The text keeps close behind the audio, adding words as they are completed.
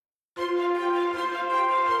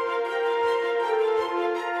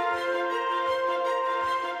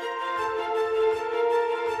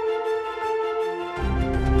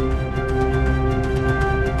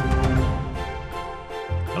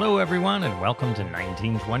welcome to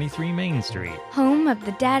 1923 Main Street. Home of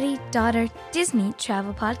the Daddy-Daughter Disney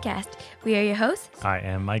Travel Podcast. We are your hosts. I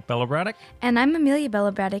am Mike Bellabraddock. And I'm Amelia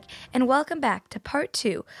Bellabraddock. And welcome back to part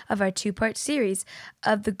 2 of our 2-part series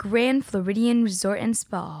of the Grand Floridian Resort and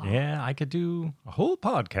Spa. Yeah, I could do a whole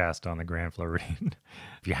podcast on the Grand Floridian.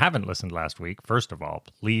 If you haven't listened last week, first of all,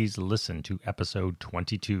 please listen to episode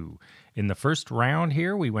 22. In the first round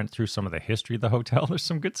here, we went through some of the history of the hotel. There's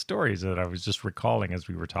some good stories that I was just recalling as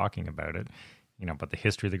we were talking about it. You know, about the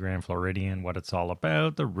history of the Grand Floridian, what it's all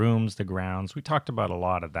about, the rooms, the grounds. We talked about a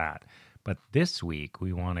lot of that. But this week,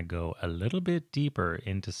 we want to go a little bit deeper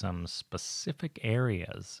into some specific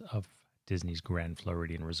areas of Disney's Grand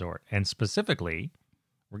Floridian Resort. And specifically,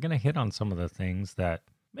 we're going to hit on some of the things that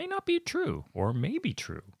may not be true or may be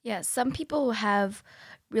true. Yeah, some people have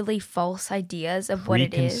really false ideas of what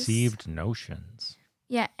it is. Preconceived notions.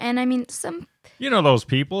 Yeah, and I mean, some... You know those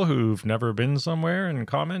people who've never been somewhere and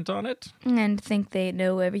comment on it? And think they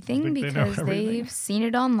know everything because they've seen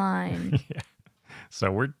it online. Yeah.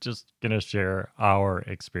 So we're just going to share our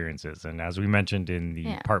experiences. And as we mentioned in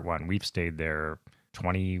the part 1, we've stayed there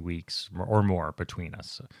 20 weeks or more between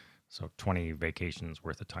us. So 20 vacations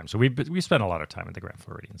worth of time. So we spent a lot of time at the Grand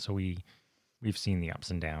Floridian. So we've seen the ups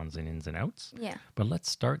and downs and ins and outs. Yeah. But let's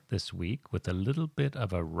start this week with a little bit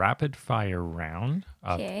of a rapid fire round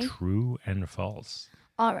of true and false.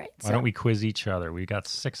 All right. Why don't we quiz each other? We got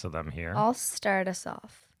 6 of them here. I'll start us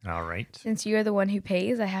off. All right. Since you're the one who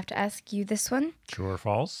pays, I have to ask you this one. True or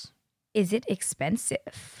false? Is it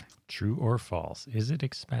expensive? True or false? Is it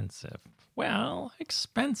expensive? Well,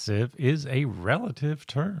 expensive is a relative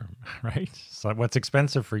term, right? So what's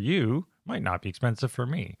expensive for you might not be expensive for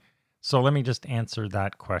me. So let me just answer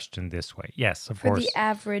that question this way. Yes, of course. For the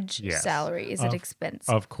average salary, is it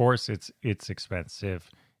expensive? Of course, it's expensive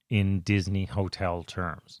in Disney hotel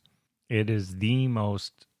terms. It is the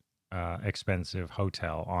most expensive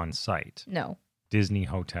hotel on site. No. Disney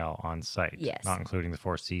hotel on site. Yes. Not including the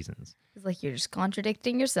Four Seasons. It's like you're just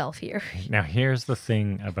contradicting yourself here. Now, here's the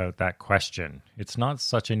thing about that question. It's not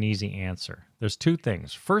such an easy answer. There's 2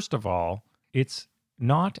 things. First of all, it's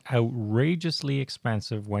not outrageously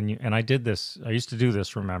expensive when you, and I used to do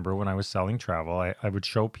this, remember, when I was selling travel, I would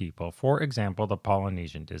show people, for example, the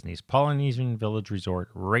Polynesian, Disney's Polynesian Village Resort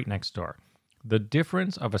right next door. The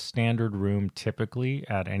difference of a standard room typically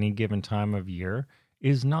at any given time of year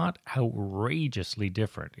is not outrageously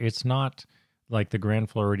different. It's not like the Grand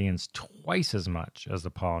Floridian's twice as much as the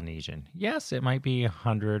Polynesian. Yes, it might be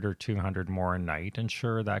 $100 or $200 more a night, and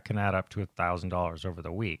sure, that can add up to $1,000 over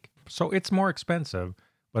the week. So it's more expensive,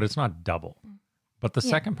 but it's not double. But the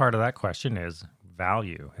second part of that question is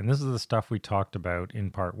value. And this is the stuff we talked about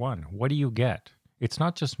in part 1. What do you get? It's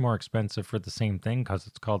not just more expensive for the same thing because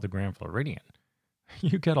it's called the Grand Floridian.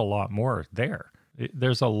 You get a lot more there.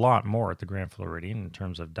 There's a lot more at the Grand Floridian in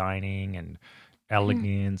terms of dining and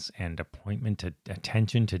elegance and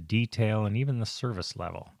attention to detail and even the service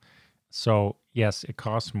level. So yes, it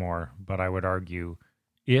costs more, but I would argue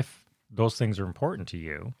if those things are important to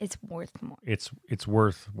you, it's worth more. It's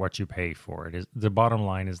worth what you pay for it. The bottom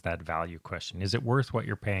line is that value question. Is it worth what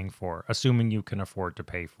you're paying for, assuming you can afford to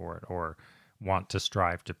pay for it or want to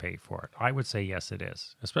strive to pay for it? I would say yes, it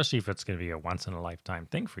is, especially if it's going to be a once-in-a-lifetime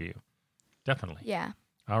thing for you. Definitely. Yeah.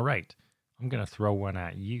 All right. I'm going to throw one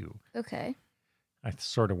at you. Okay. I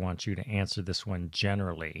sort of want you to answer this one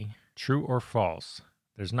generally. True or false?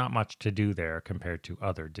 There's not much to do there compared to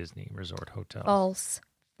other Disney resort hotels. False,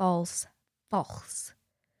 false, false.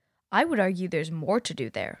 I would argue there's more to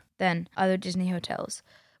do there than other Disney hotels.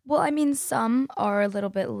 Well, I mean, some are a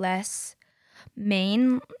little bit less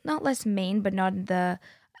main, not less main, but not the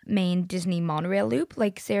main Disney monorail loop.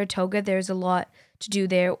 Like Saratoga, there's a lot to do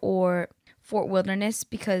there, or Fort Wilderness,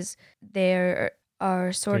 because there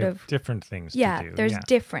are sort of different things to do. There's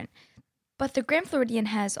different. But the Grand Floridian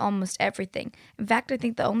has almost everything. In fact, I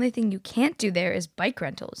think the only thing you can't do there is bike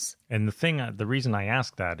rentals. And the reason I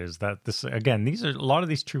ask that is that a lot of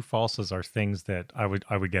these true falses are things that I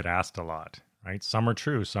would get asked a lot, right? Some are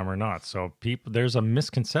true, some are not. So there's a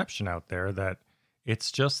misconception out there that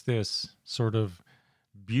it's just this sort of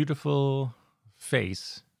beautiful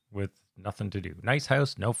face with nothing to do. Nice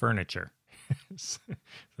house, no furniture.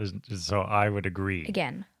 So I would agree.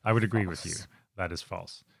 Again, I would agree with you. That is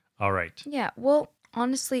false. All right. Yeah, well,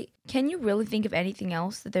 honestly, can you really think of anything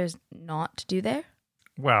else that there's not to do there?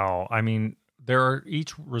 Well, I mean,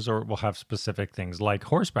 each resort will have specific things like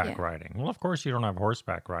horseback riding. Well, of course, you don't have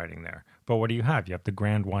horseback riding there. But what do you have? You have the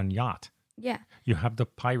Grand One yacht. Yeah. You have the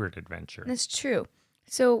pirate adventure. That's true.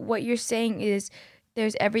 So what you're saying is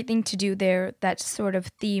there's everything to do there that's sort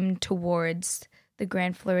of themed towards the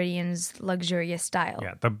Grand Floridian's luxurious style.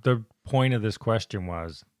 Yeah, the point of this question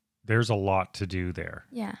was there's a lot to do there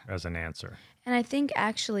Yeah. as an answer. And I think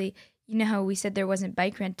actually, you know how we said there wasn't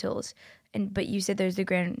bike rentals, but you said there's the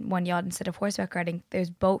Grand One Yacht instead of horseback riding.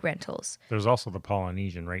 There's boat rentals. There's also the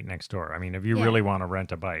Polynesian right next door. I mean, if you Yeah. really want to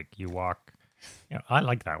rent a bike, you walk. I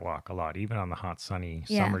like that walk a lot, even on the hot, sunny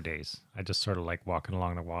Yeah. summer days. I just sort of like walking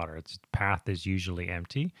along the water. Its path is usually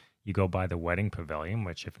empty. You go by the wedding pavilion,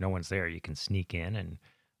 which if no one's there, you can sneak in and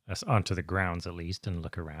onto the grounds at least and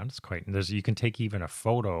look around. It's quite. You can take even a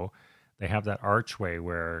photo. They have that archway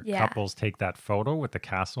where Yeah. couples take that photo with the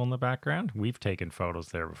castle in the background. We've taken photos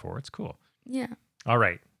there before. It's cool. Yeah. All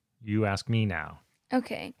right, you ask me now.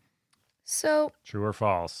 Okay. So, True or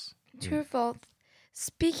false? true or false?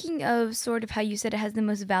 Speaking of sort of how you said it has the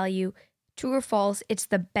most value, true or false, it's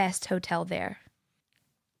the best hotel there.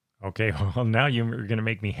 Okay, well, now you're going to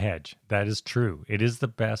make me hedge. That is true. It is the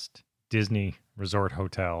best Disney resort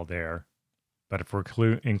hotel there. But if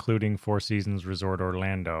we're including Four Seasons Resort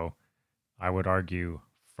Orlando, I would argue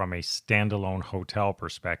from a standalone hotel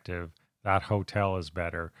perspective, that hotel is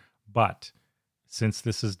better. But since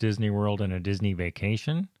this is Disney World and a Disney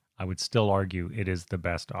vacation, I would still argue it is the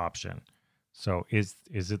best option. So is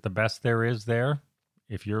it the best there is there?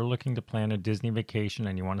 If you're looking to plan a Disney vacation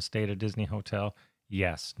and you want to stay at a Disney hotel,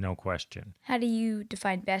 yes, no question. How do you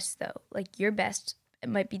define best, though? Like, your best, it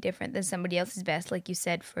might be different than somebody else's best, like you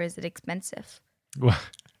said, for is it expensive? Well,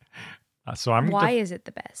 so Why is it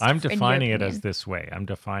the best? I'm in your defining it as opinion? this way. I'm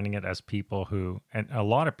defining it as people who, and a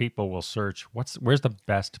lot of people will search, where's the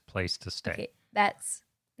best place to stay? Okay, that's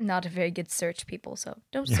not a very good search, people, so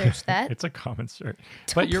don't search that. It's a common search.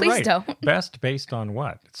 Don't- But you're please right. don't. Best based on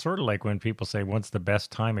what? It's sort of like when people say, what's the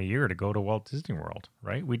best time of year to go to Walt Disney World,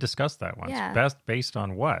 right? We discussed that once. Yeah. Best based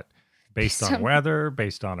on what? Based on weather,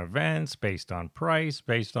 based on events, based on price,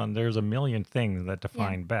 based on, there's a million things that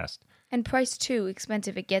define best. And price too,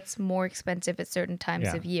 expensive. It gets more expensive at certain times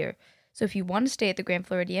Yeah. of year. So if you want to stay at the Grand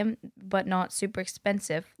Floridian, but not super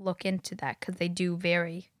expensive, look into that because they do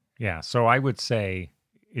vary. Yeah. So I would say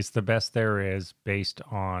it's the best there is based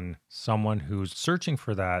on someone who's searching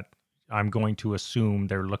for that. I'm going to assume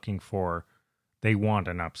they want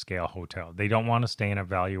an upscale hotel. They don't want to stay in a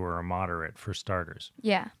value or a moderate for starters.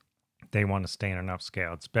 Yeah. They want to stay in an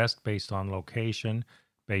upscale. It's best based on location,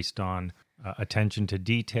 based on attention to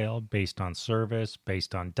detail, based on service,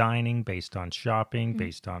 based on dining, based on shopping,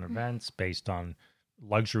 based on events, based on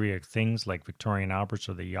luxury of things like Victorian Alberts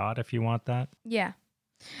or the yacht if you want that. Yeah.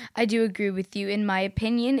 I do agree with you. In my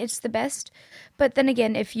opinion, it's the best. But then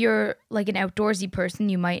again, if you're like an outdoorsy person,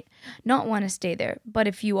 you might not want to stay there. But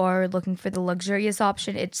if you are looking for the luxurious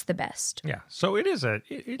option, it's the best Yeah. So it is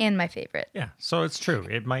and my favorite. yeah. So it's true.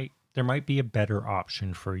 There might be a better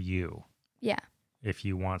option for you Yeah. if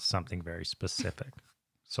you want something very specific.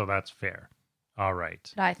 So that's fair. All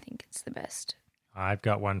right. But I think it's the best. I've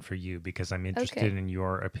got one for you because I'm interested Okay. in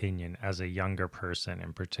your opinion as a younger person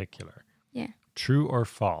in particular. Yeah. True or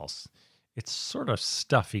false? It's sort of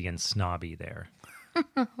stuffy and snobby there.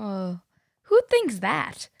 Oh, who thinks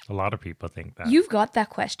that? A lot of people think that. You've got that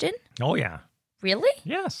question? Oh, yeah. Really?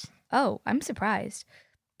 Yes. Oh, I'm surprised.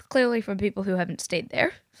 Clearly from people who haven't stayed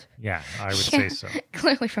there. Yeah, I would say so.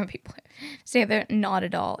 Clearly from people who stay there, not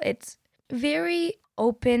at all. It's very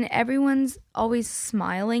open. Everyone's always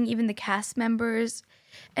smiling, even the cast members.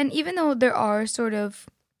 And even though there are sort of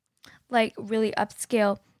like really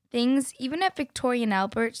upscale things, even at Victoria and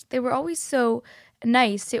Albert's, they were always so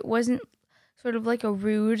nice. It wasn't sort of like a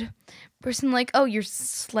rude person like, oh, you're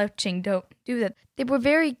slouching, don't do that. They were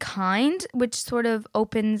very kind, which sort of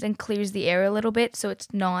opens and clears the air a little bit so it's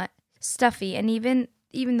not stuffy. And even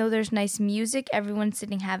though there's nice music, everyone's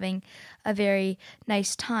sitting having a very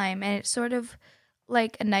nice time. And it's sort of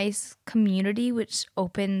like a nice community, which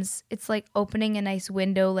opens, it's like opening a nice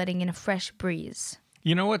window, letting in a fresh breeze.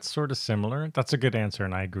 You know what's sort of similar? That's a good answer,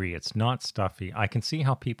 and I agree. It's not stuffy. I can see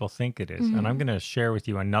how people think it is. And I'm going to share with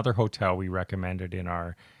you another hotel we recommended in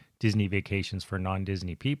our Disney vacations for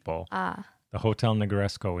non-Disney people. The Hotel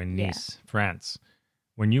Negresco in Nice, France.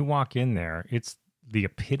 When you walk in there, it's the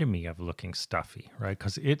epitome of looking stuffy, right?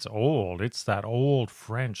 Because it's old. It's that old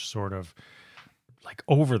French sort of like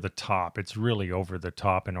over the top. It's really over the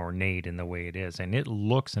top and ornate in the way it is. And it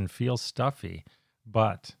looks and feels stuffy.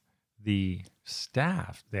 But the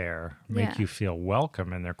staff there make you feel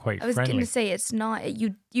welcome and they're quite I was friendly. going to say it's not.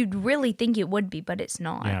 You'd really think it would be, but it's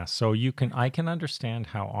not. Yeah, so I can understand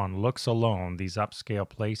how on looks alone these upscale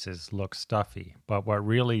places look stuffy, but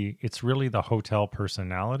it's really the hotel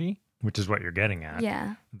personality which is what you're getting at.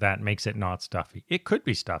 Yeah. That makes it not stuffy. It could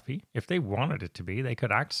be stuffy. If they wanted it to be, they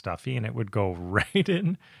could act stuffy and it would go right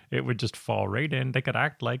in. It would just fall right in. They could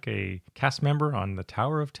act like a cast member on the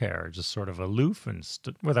Tower of Terror, just sort of aloof and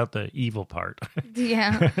without the evil part.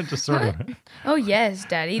 Yeah. Just sort of. Oh, yes,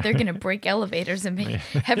 Daddy. They're going to break elevators and make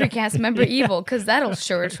every cast member evil because that'll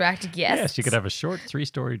sure attract guests. Yes, you could have a short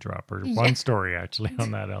 3-story drop or 1 story actually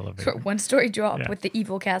on that elevator. 1-story drop Yeah. with the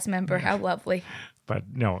evil cast member. How lovely. But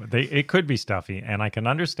no, it could be stuffy. And I can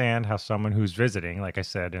understand how someone who's visiting, like I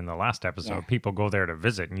said in the last episode, Yeah. people go there to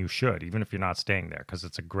visit, and you should, even if you're not staying there, because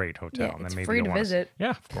it's a great hotel. Yeah, And it's then maybe free you'll to wanna visit.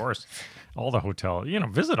 Yeah, of course. All the hotels,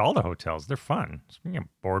 visit all the hotels. They're fun.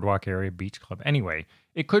 Boardwalk area, beach club. Anyway,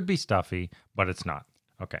 it could be stuffy, but it's not.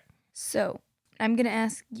 Okay. So I'm going to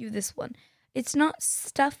ask you this one. It's not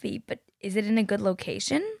stuffy, but is it in a good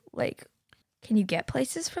location? Like, can you get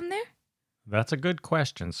places from there? That's a good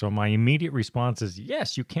question. So my immediate response is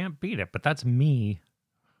yes, you can't beat it. But that's me,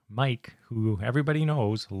 Mike, who everybody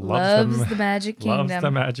knows Loves the Magic Kingdom. loves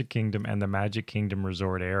the Magic Kingdom and the Magic Kingdom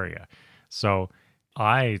Resort area. So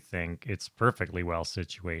I think it's perfectly well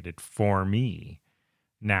situated for me.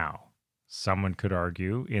 Now, someone could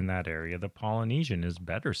argue in that area the Polynesian is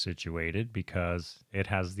better situated because it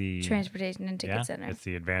has the Transportation and Ticket yeah, Center. it's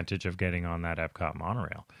the advantage of getting on that Epcot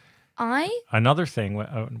monorail. I One other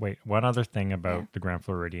thing about the Grand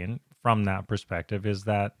Floridian from that perspective is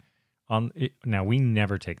that now we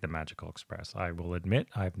never take the Magical Express. I will admit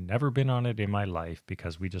I've never been on it in my life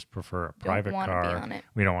because we just prefer a private don't want car. to be on it.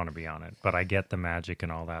 We don't want to be on it, but I get the magic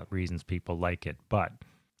and all that reasons people like it. But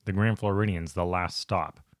the Grand Floridian's the last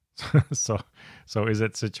stop. so is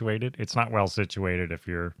it situated? It's not well situated if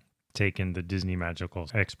you're taking the Disney Magical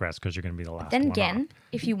Express because you're going to be the last Then one again, off.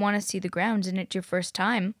 if you want to see the grounds and it's your first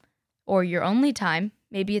time or your only time,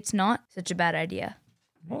 maybe it's not such a bad idea.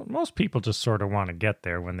 Well, most people just sort of want to get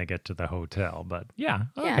there when they get to the hotel. But yeah,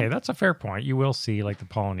 Yeah. okay, that's a fair point. You will see like the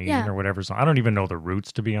Polynesian Yeah. or whatever. So I don't even know the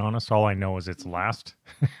routes, to be honest. All I know is it's last.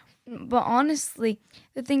 But honestly,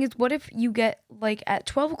 the thing is, what if you get like at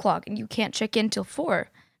 12 o'clock and you can't check in till 4?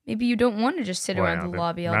 Maybe you don't want to just sit around the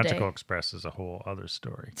lobby all Magical day. Express is a whole other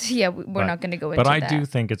story. Yeah, we're not going to go into But I that. do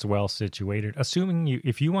think it's well situated. Assuming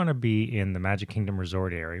if you want to be in the Magic Kingdom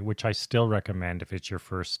Resort area, which I still recommend if it's your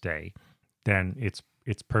first stay, then it's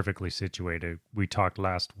perfectly situated. We talked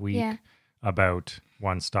last week Yeah. about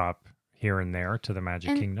one stop here and there to the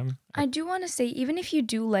Magic Kingdom. I do want to say, even if you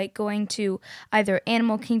do like going to either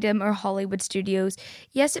Animal Kingdom or Hollywood Studios,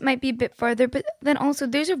 yes, it might be a bit farther, but then also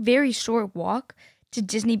there's a very short walk to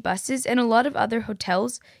Disney buses, and a lot of other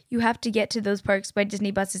hotels, you have to get to those parks by Disney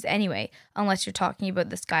buses anyway, unless you're talking about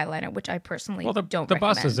the Skyliner, which I personally Well, the don't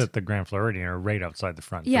buses recommend. at the Grand Floridian are right outside the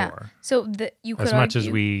front Yeah, door. so you could As much as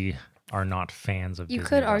argue- we are not fans of You Disney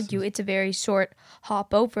could buses. argue it's a very short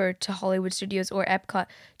hop over to Hollywood Studios or Epcot,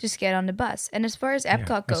 just get on the bus. And as far as Yeah,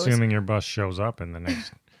 Epcot goes, assuming your bus shows up in the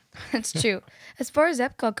next that's true. As far as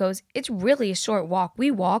Epcot goes, it's really a short walk.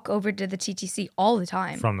 We walk over to the TTC all the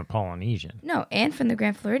time. from the Polynesian. No, and from the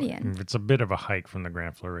Grand Floridian. It's a bit of a hike from the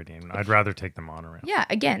Grand Floridian. I'd rather take the monorail. Yeah,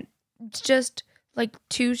 again, it's just like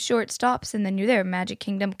 2 short stops and then you're there. Magic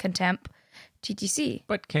Kingdom, Contempt, TTC.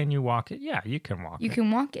 But can you walk it? Yeah, you can walk You it.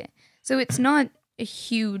 can walk it. So it's not a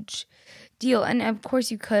huge deal. And of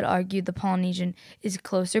course, you could argue the Polynesian is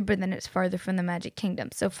closer, but then it's farther from the Magic Kingdom.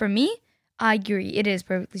 So for me, I agree. It is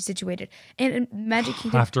perfectly situated. And Magic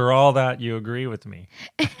Kingdom After all that, you agree with me.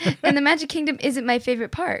 and the Magic Kingdom isn't my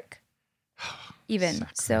favorite park. Even.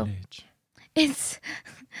 So Sacrilege. it's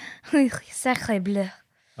sacre bleu.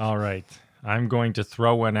 All right. I'm going to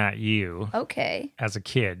throw one at you Okay. as a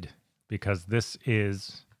kid because this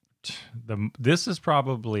is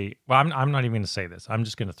probably I'm not even going to say this. I'm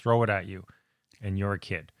just going to throw it at you and you're a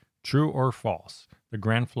kid. True or false? The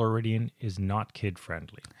Grand Floridian is not kid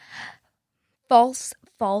friendly. False,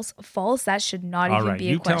 false, false. That should not All even right, be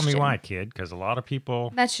a you question. tell me why, kid, because a lot of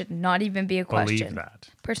people That should not even be a question. believe that.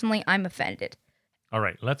 Personally, I'm offended. All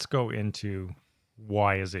right, let's go into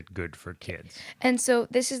why is it good for kids? And so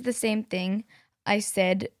this is the same thing I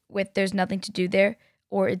said with there's nothing to do there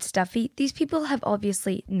or it's stuffy. These people have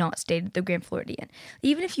obviously not stayed at the Grand Floridian.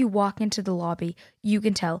 Even if you walk into the lobby, you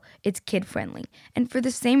can tell it's kid friendly. And for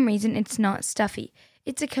the same reason, it's not stuffy.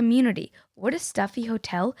 It's a community. Would a stuffy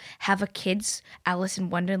hotel have a kids' Alice in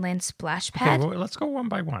Wonderland splash Okay, pad? well, let's go one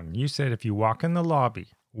by one. You said if you walk in the lobby,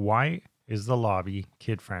 why is the lobby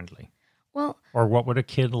kid friendly? Well, Or what would a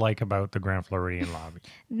kid like about the Grand Floridian lobby?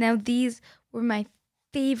 now these were my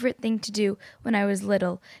favorite thing to do when I was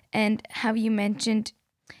little. And how you mentioned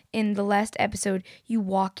in the last episode, you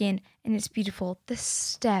walk in and it's beautiful. The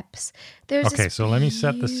steps. There's Okay, this so let me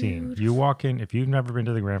set the scene. beautiful- You walk in, if you've never been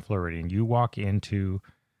to the Grand Floridian, you walk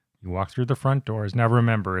through the front doors. Now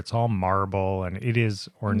remember, it's all marble and it is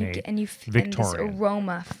ornate. And this Victorian.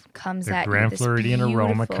 aroma comes The at you. Grand this Floridian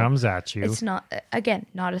aroma beautiful- comes at you. It's not, again,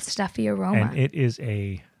 not a stuffy aroma. And it is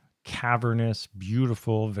a cavernous,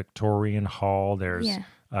 beautiful Victorian hall. There's Yeah.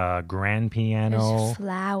 a grand piano. There's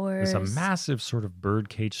flowers. There's a massive sort of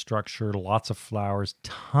birdcage structure, lots of flowers,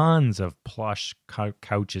 tons of plush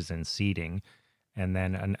couches and seating, and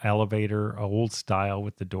then an elevator, old style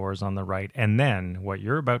with the doors on the right. And then what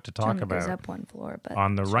you're about to talk Only goes about up one floor, but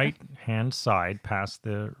on the sure. right-hand side past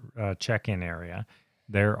the check-in area,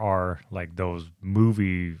 there are like those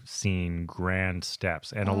movie scene grand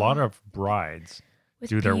steps. And a lot of brides With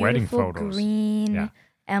do their wedding beautiful photos. green, Yeah.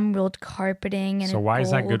 emerald carpeting, and So a why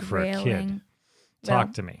is that good gold for a kid? railing. Talk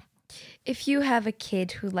Well, to me. if you have a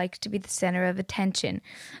kid who likes to be the center of attention,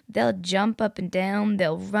 they'll jump up and down,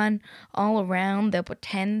 they'll run all around, they'll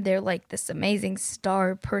pretend they're like this amazing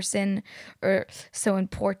star person or so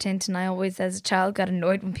important. And I always, as a child, got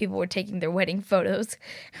annoyed when people were taking their wedding photos.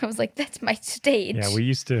 I was like, that's my stage. Yeah, we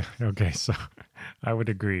used to. Okay, so I would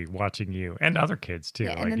agree. Watching you and other kids too.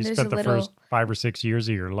 Yeah, and Like then you there's spent a the little- first 5 or 6 years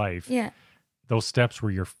of your life. Yeah. Those steps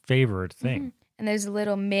were your favorite thing. And there's a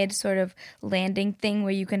little mid sort of landing thing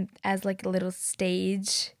where you can, as like a little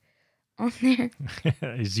stage on there.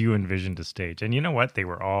 As you envisioned a stage, and you know what? They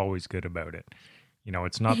were always good about it. You know,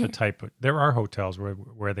 it's not the type of. There are hotels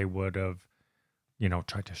where they would have,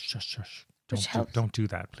 tried to shush. Which helps. Don't do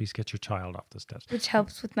that. Please get your child off the steps. Which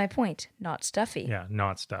helps with my point, not stuffy. Yeah,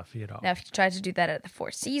 not stuffy at all. Now, if you tried to do that at the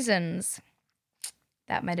Four Seasons,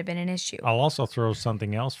 that might have been an issue. I'll also throw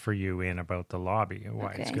something else for you in about the lobby,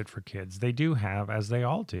 why it's Okay. good for kids. They do have, as they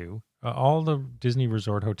all do, all the Disney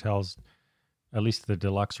resort hotels, at least the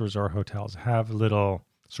deluxe resort hotels, have a little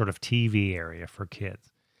sort of TV area for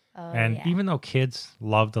kids. Oh, And yeah. even though kids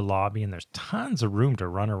love the lobby and there's tons of room to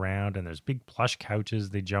run around and there's big plush couches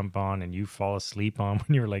they jump on and you fall asleep on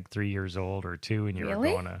when you're like 3 years old or 2 and you were Really?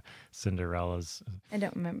 going to Cinderella's I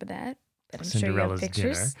don't remember that, but I'm Cinderella's sure you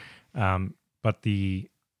have pictures. dinner. But the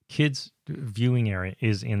kids' viewing area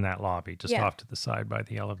is in that lobby, just Yeah. off to the side by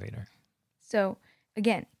the elevator. So,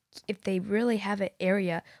 again, if they really have an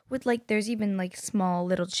area with there's even small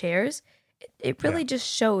little chairs, it really Yeah. just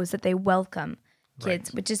shows that they welcome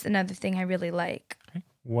kids, Right. which is another thing I really like. Okay.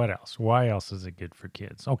 What else? Why else is it good for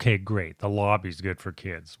kids? Okay, great. The lobby's good for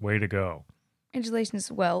kids. Way to go.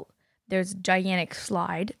 Congratulations. Well, there's a gigantic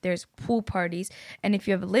slide, there's pool parties, and if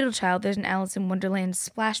you have a little child, there's an Alice in Wonderland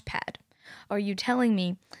splash pad. Are you telling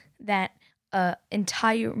me that an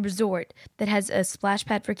entire resort that has a splash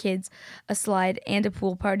pad for kids, a slide, and a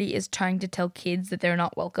pool party is trying to tell kids that they're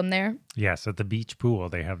not welcome there? Yes, at the beach pool,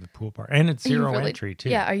 they have the pool part. And it's Are you zero really- entry, too.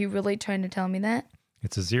 Yeah, are you really trying to tell me that?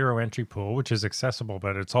 It's a zero entry pool, which is accessible,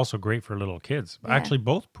 but it's also great for little kids. Yeah. Actually,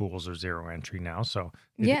 both pools are zero entry now, so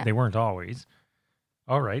Yeah. they weren't always.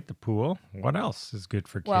 All right, the pool. What else is good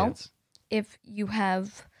for Well, kids? If you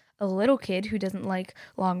have a little kid who doesn't like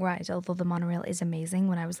long rides, although the monorail is amazing.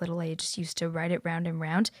 When I was little, I just used to ride it round and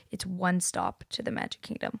round. It's one stop to the Magic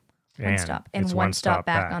Kingdom. One And stop. And it's one stop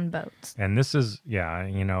back back. on boats. And this is, yeah,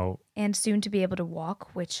 And soon to be able to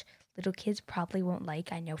walk, which little kids probably won't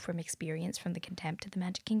like. I know from experience from the Contempt of the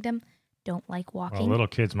Magic Kingdom. Don't like walking. well, little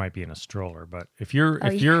kids might be in a stroller, but if you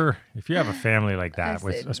have a family like I that,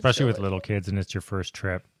 with, said especially with stroller. little kids, and it's your first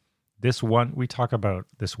trip, we talk about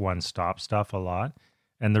this one stop stuff a lot,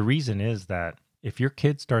 and the reason is that if your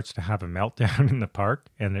kid starts to have a meltdown in the park,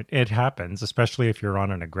 and it happens, especially if you're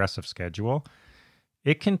on an aggressive schedule,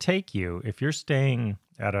 it can take you, if you're staying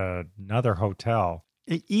at another hotel,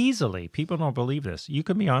 easily, people don't believe this, you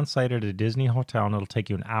can be on site at a Disney hotel and it'll take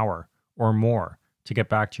you an hour or more to get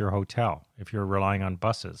back to your hotel if you're relying on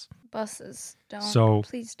buses. Buses. Don't. So,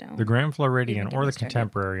 Please don't. The Grand Floridian Even get or me the started.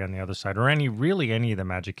 Contemporary on the other side, or any of the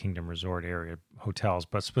Magic Kingdom Resort area hotels,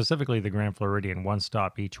 but specifically the Grand Floridian, one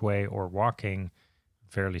stop each way or walking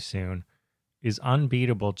fairly soon, is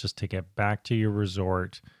unbeatable just to get back to your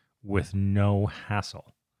resort with no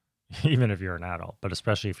hassle, even if you're an adult, but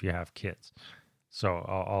especially if you have kids. So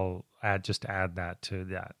I'll add that to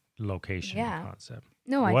that location Yeah. concept.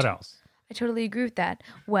 No, What else? I totally agree with that.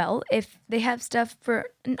 Well, if they have stuff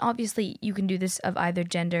and obviously you can do this of either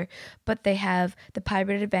gender, but they have the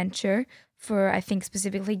Pirate Adventure for, I think,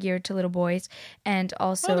 specifically geared to little boys, and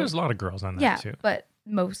also Well, there's a lot of girls on that yeah, too. but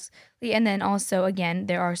mostly, and then also again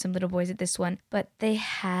there are some little boys at this one, but they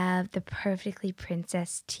have the Perfectly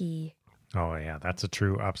Princess tea. Oh yeah, that's a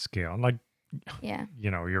true upscale. Like, Yeah,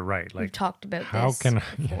 you're right. we've Like, talked about how this can I-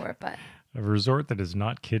 before, but A resort that is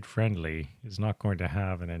not kid friendly is not going to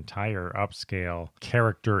have an entire upscale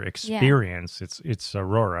character experience. It's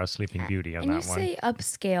Aurora, Sleeping Beauty on And that you one. say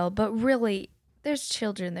upscale, but really, there's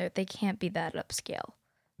children there. They can't be that upscale.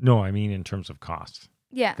 No, I mean in terms of cost.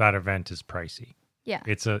 Yeah. That event is pricey. Yeah.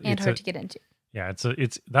 It's hard to get into. Yeah,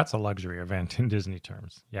 that's a luxury event in Disney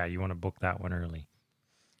terms. Yeah, you want to book that one early.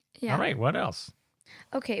 Yeah. All right, what else?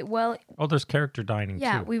 Okay, well, Oh, there's character dining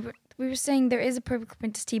too. we were saying there is a Perfect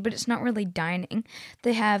Princess tea, but it's not really dining.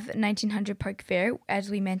 They have 1900 Park Fair, as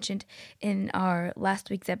we mentioned in our last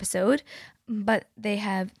week's episode, but they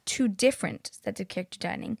have two different sets of character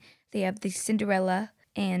dining. They have the Cinderella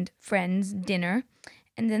and Friends dinner,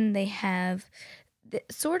 and then they have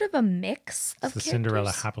sort of a mix of It's the characters.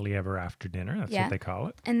 Cinderella Happily Ever After dinner. That's what they call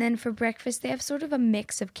it. And then for breakfast, they have sort of a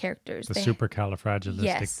mix of characters. The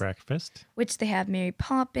supercalifragilistic breakfast. Which they have Mary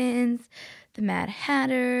Poppins, the Mad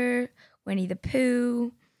Hatter, Winnie the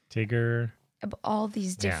Pooh, Tigger. all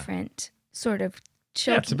these different sort of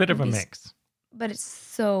children. Yeah, it's a bit of a mix. But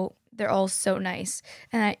they're all so nice.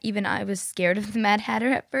 And I was scared of the Mad Hatter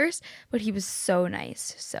at first, but he was so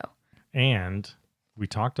nice. So. And we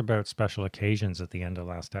talked about special occasions at the end of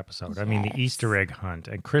last episode. I mean, the Easter egg hunt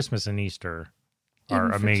and Christmas and Easter are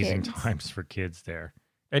Even for amazing kids. times for kids there.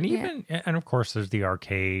 And and of course, there's the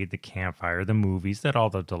arcade, the campfire, the movies that all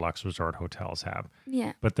the deluxe resort hotels have.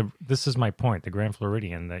 Yeah. But this is my point. The Grand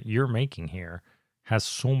Floridian that you're making here has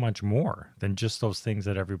so much more than just those things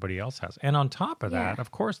that everybody else has. And on top of that,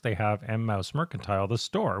 of course, they have M. Mouse Mercantile, the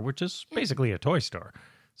store, which is basically a toy store.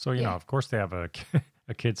 So, you know, of course, they have a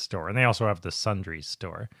kid's store. And they also have the Sundries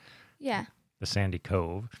store. Yeah. The Sandy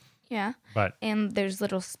Cove. Yeah. But and there's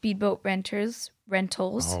little speedboat rentals.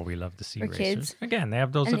 Oh, we love the sea for racers. Kids. Again, they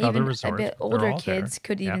have those And at other even resorts. a bit They're older all kids there.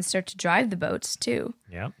 could even start to drive the boats too.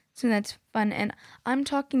 Yeah. So that's fun. And I'm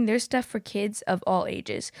talking there's stuff for kids of all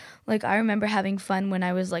ages. Like I remember having fun when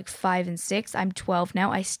I was like 5 and 6. I'm 12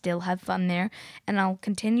 now. I still have fun there and I'll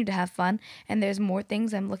continue to have fun. And there's more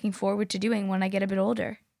things I'm looking forward to doing when I get a bit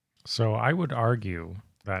older. So I would argue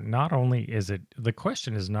that not only the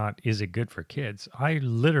question is not, is it good for kids? I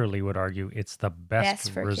literally would argue it's the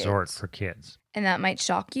best for resort kids. for kids. And that might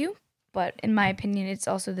shock you, but in my opinion, it's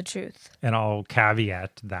also the truth. And I'll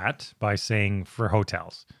caveat that by saying for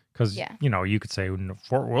hotels. Because, you know, you could say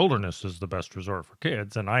Fort Wilderness is the best resort for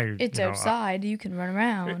kids. And it's outside. You can run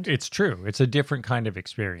around. It's true. It's a different kind of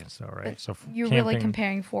experience, though, right? But so you're really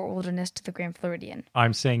comparing Fort Wilderness to the Grand Floridian.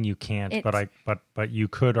 I'm saying you can't, but you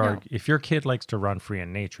could argue. If your kid likes to run free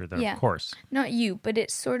in nature, then of course. Not you, but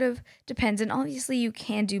it sort of depends. And obviously you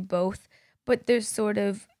can do both, but there's sort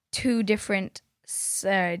of two different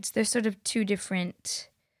sides. There's sort of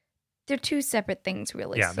they're two separate things,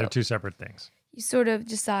 really. Yeah, they're two separate things. You sort of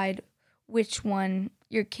decide which one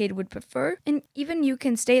your kid would prefer. And even you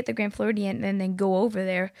can stay at the Grand Floridian and then go over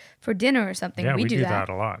there for dinner or something. Yeah, we do that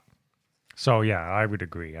a lot. So, yeah, I would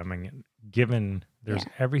agree. I mean, given there's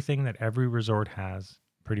everything that every resort has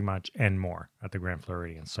pretty much and more at the Grand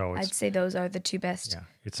Floridian. So I'd say those are the two best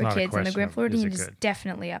it's for not kids. And the Grand Floridian is is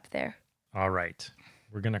definitely up there. All right.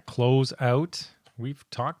 We're going to close out. We've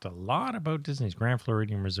talked a lot about Disney's Grand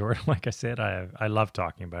Floridian Resort. Like I said, I love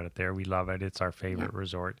talking about it there. We love it. It's our favorite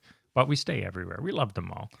resort. But we stay everywhere. We love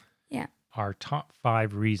them all. Yeah. Our top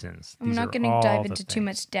 5 reasons. I'm not going to dive into too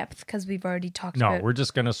much depth because we've already talked about No, we're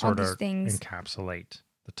just going to sort of things. encapsulate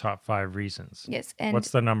the top 5 reasons. Yes. And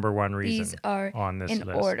what's the number one reason these are on this in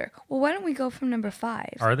list? order. Well, why don't we go from number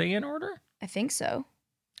 5? Are they in order? I think so.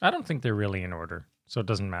 I don't think they're really in order, so it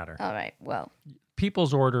doesn't matter. All right. Well,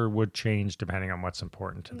 people's order would change depending on what's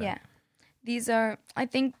important to them. Yeah. These are, I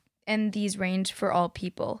think, and these range for all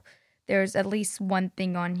people. There's at least one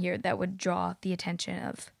thing on here that would draw the attention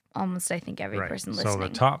of almost, I think, every person listening. So the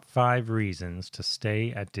top 5 reasons to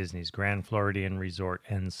stay at Disney's Grand Floridian Resort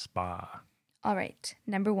and Spa. All right.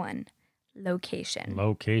 Number 1, location.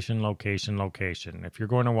 Location. If you're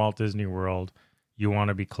going to Walt Disney World, you want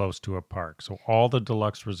to be close to a park. So all the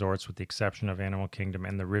deluxe resorts, with the exception of Animal Kingdom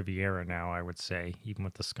and the Riviera now, I would say, even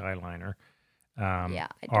with the Skyliner,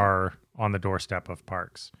 are on the doorstep of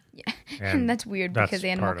parks. Yeah, and that's weird because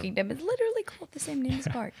Animal Kingdom is literally called the same name as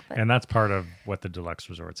park. But. And that's part of what the deluxe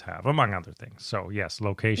resorts have, among other things. So yes,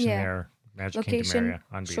 location there, Magic Kingdom area,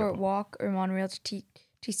 unbeatable. Short walk or monorail to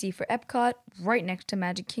TC for Epcot, right next to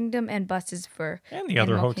Magic Kingdom, and buses for and the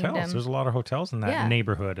other hotels. Kingdom. There's a lot of hotels in that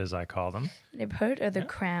neighborhood, as I call them. Neighborhood, or the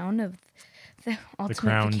crown of the ultimate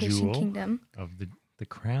crown vacation jewel kingdom of the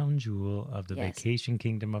crown jewel of the vacation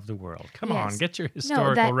kingdom of the world. Come on, get your No,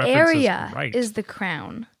 historical that references area right. is the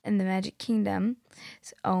crown, and the Magic Kingdom's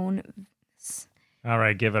own. All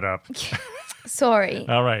right, give it up. Sorry.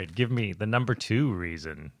 All right, give me the number 2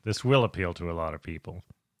 reason. This will appeal to a lot of people.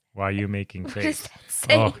 Why are you making What does face? that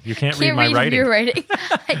say? Oh, you can't read my writing. Your writing.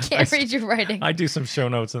 I can't read your writing. I do some show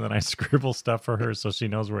notes and then I scribble stuff for her so she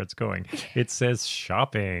knows where it's going. It says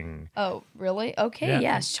shopping. Oh, really? Okay, Yeah.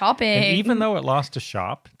 yeah, shopping. And even though it lost a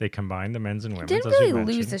shop, they combined the men's and it women's. didn't as you really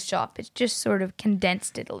lose mentioned. the shop. It just sort of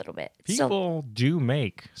condensed it a little bit. So, People do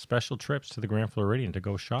make special trips to the Grand Floridian to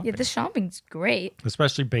go shopping, yeah, the shopping's great.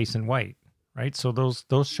 especially Basin White, right? So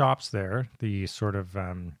those shops there, the sort of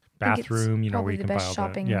bathroom, you know, where probably you the can best buy all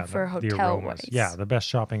shopping the, for the hotel aromas. wise. Yeah, the best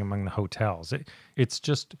shopping among the hotels. It's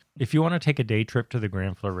just, if you want to take a day trip to the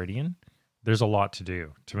Grand Floridian, there's a lot to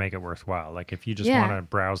do to make it worthwhile. Like if you just Yeah. want to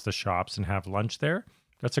browse the shops and have lunch there,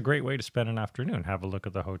 that's a great way to spend an afternoon. Have a look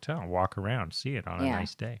at the hotel, walk around, see it on a Yeah.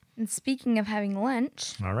 nice day. And speaking of having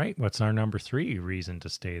lunch, All right, what's our number 3 reason to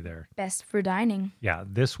stay there? best for dining. Yeah,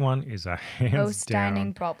 this one is a hands Most down.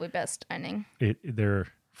 dining, probably best dining. They're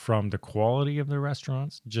from the quality of the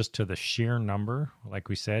restaurants just to the sheer number. Like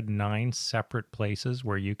we said, 9 separate places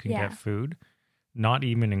where you can Yeah. get food, not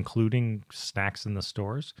even including snacks in the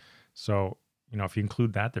stores. So, you know, if you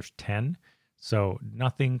include that, there's 10. So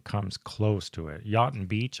nothing comes close to it. Yacht and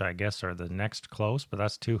Beach, I guess, are the next close, but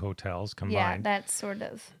that's 2 hotels Yeah, combined. that's sort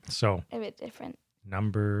of So a bit different.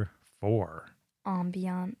 number 4.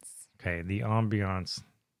 Ambiance. Okay, the ambiance.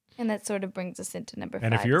 And that sort of brings us into number 5.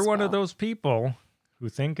 And if you're as one of well. those people who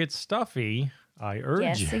think it's stuffy, I urge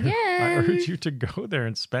Yes, you. again. I urge you to go there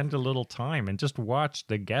and spend a little time and just watch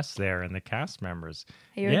the guests there and the cast members.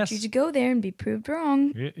 I urge yes. you to go there and be proved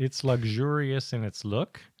wrong. It's luxurious in its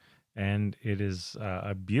look, and it is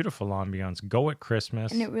a beautiful ambiance. Go at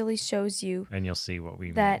Christmas, And it really shows you and you'll see what we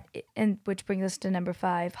that, and which brings us to number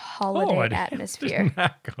 5, holiday I didn't- atmosphere. did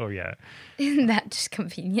not go yet. Isn't that just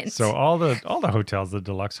convenient? So all the hotels, the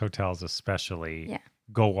deluxe hotels especially, Yeah.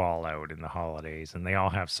 go all out in the holidays, and they all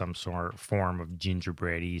have some sort of form of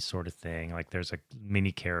gingerbready sort of thing. Like there's a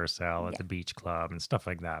mini carousel at Yeah. the beach club and stuff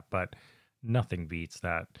like that. But nothing beats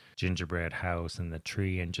that gingerbread house and the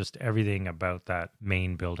tree and just everything about that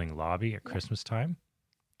main building lobby at Christmas time.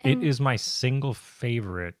 And- It is my single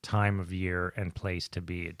favorite time of year and place to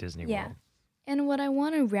be at Disney Yeah. World. And what I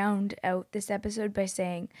want to round out this episode by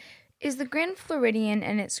saying is the Grand Floridian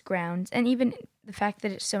and its grounds, and even the fact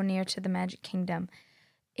that it's so near to the Magic Kingdom,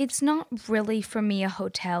 it's not really for me a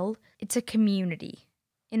hotel. It's a community,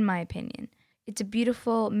 in my opinion. It's a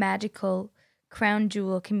beautiful, magical, crown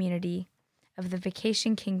jewel community of the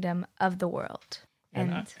vacation kingdom of the world.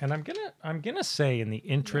 And I'm gonna say, in the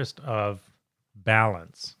interest of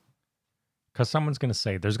balance, because someone's gonna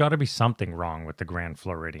say there's got to be something wrong with the Grand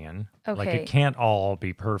Floridian. Like Okay. it can't all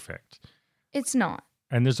be perfect. It's not.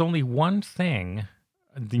 And there's only one thing.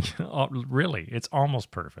 Really, it's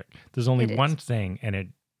almost perfect. There's only It one is. thing,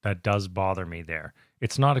 and that does bother me there.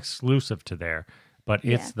 It's not exclusive to there, but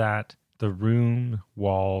it's Yeah. that the room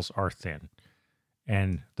walls are thin,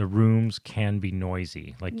 and the rooms can be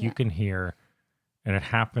noisy. Like you Yeah. can hear, and it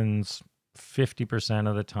happens 50%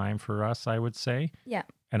 of the time for us, I would say. Yeah.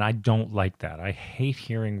 And I don't like that. I hate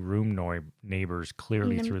hearing room neighbors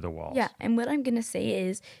clearly And- through the walls. Yeah, and what I'm gonna say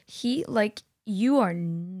is you are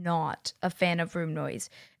not a fan of room noise,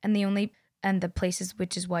 and the places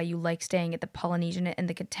which is why you like staying at the Polynesian and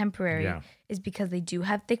the Contemporary Yeah. is because they do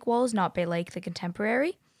have thick walls, not Bay Lake, the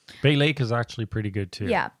Contemporary. Bay Lake is actually pretty good too.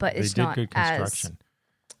 Yeah, but they it's did not good construction.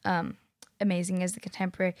 as amazing as the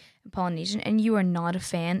Contemporary and Polynesian, and you are not a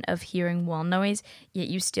fan of hearing wall noise, yet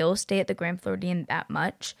you still stay at the Grand Floridian that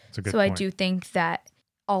much. That's a good So I point. do think that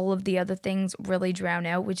all of the other things really drown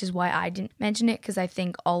out, which is why I didn't mention it, because I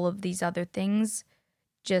think all of these other things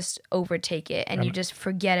just overtake it, and you just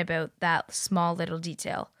forget about that small little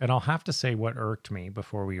detail. And I'll have to say what irked me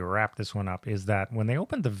before we wrap this one up is that when they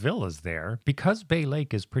opened the villas there, because Bay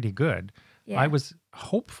Lake is pretty good, Yeah. I was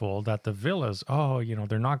hopeful that the villas,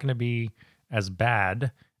 they're not going to be as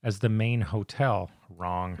bad as the main hotel.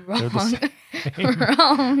 Wrong. They're the same.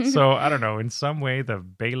 Wrong. So I don't know. In some way, the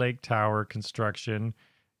Bay Lake Tower construction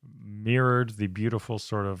mirrored the beautiful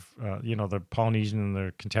sort of, the Polynesian and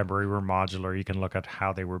the Contemporary were modular. You can look at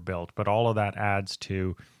how they were built, but all of that adds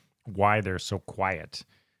to why they're so quiet.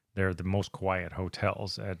 They're the most quiet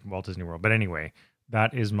hotels at Walt Disney World. But anyway,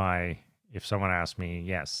 that is if someone asks me,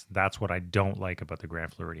 yes, that's what I don't like about the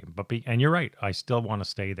Grand Floridian. And you're right, I still want to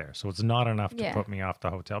stay there. So it's not enough to Yeah. put me off the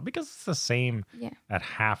hotel because it's the same Yeah. at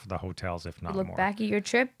half the hotels, if not Look more. back at your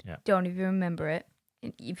trip, Yeah. don't even remember it.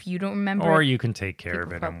 And if you don't remember Or it, you can take care of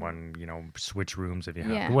people it in one, switch rooms if you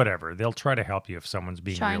have Yeah. to. Whatever. They'll try to help you if someone's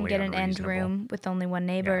being try and really get an end unreasonable. room with only one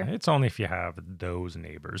Yeah, neighbor. it's only if you have those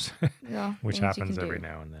neighbors, Well, which things you happens can every do.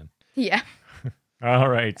 now and then. Yeah. All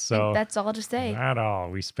right. I So think that's all to say. not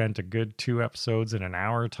all. We spent a good 2 episodes in an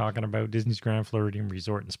hour talking about Disney's Grand Floridian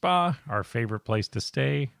Resort and Spa, our favorite place to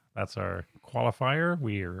stay. That's our qualifier.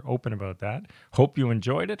 We are open about that. Hope you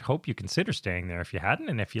enjoyed it. Hope you consider staying there if you hadn't.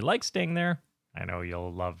 And if you like staying there, I know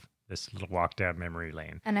you'll love this little walk down memory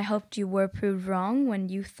lane. And I hoped you were proved wrong when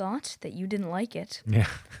you thought that you didn't like it. Yeah.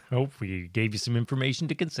 Hope we gave you some information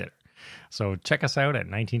to consider. So check us out at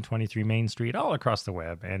 1923 Main Street, all across the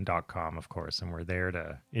web, and .com, of course. And we're there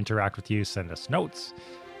to interact with you, send us notes.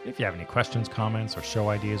 If you have any questions, comments, or show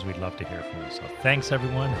ideas, we'd love to hear from you. So thanks,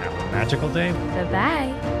 everyone. Have a magical day.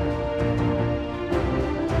 Bye-bye.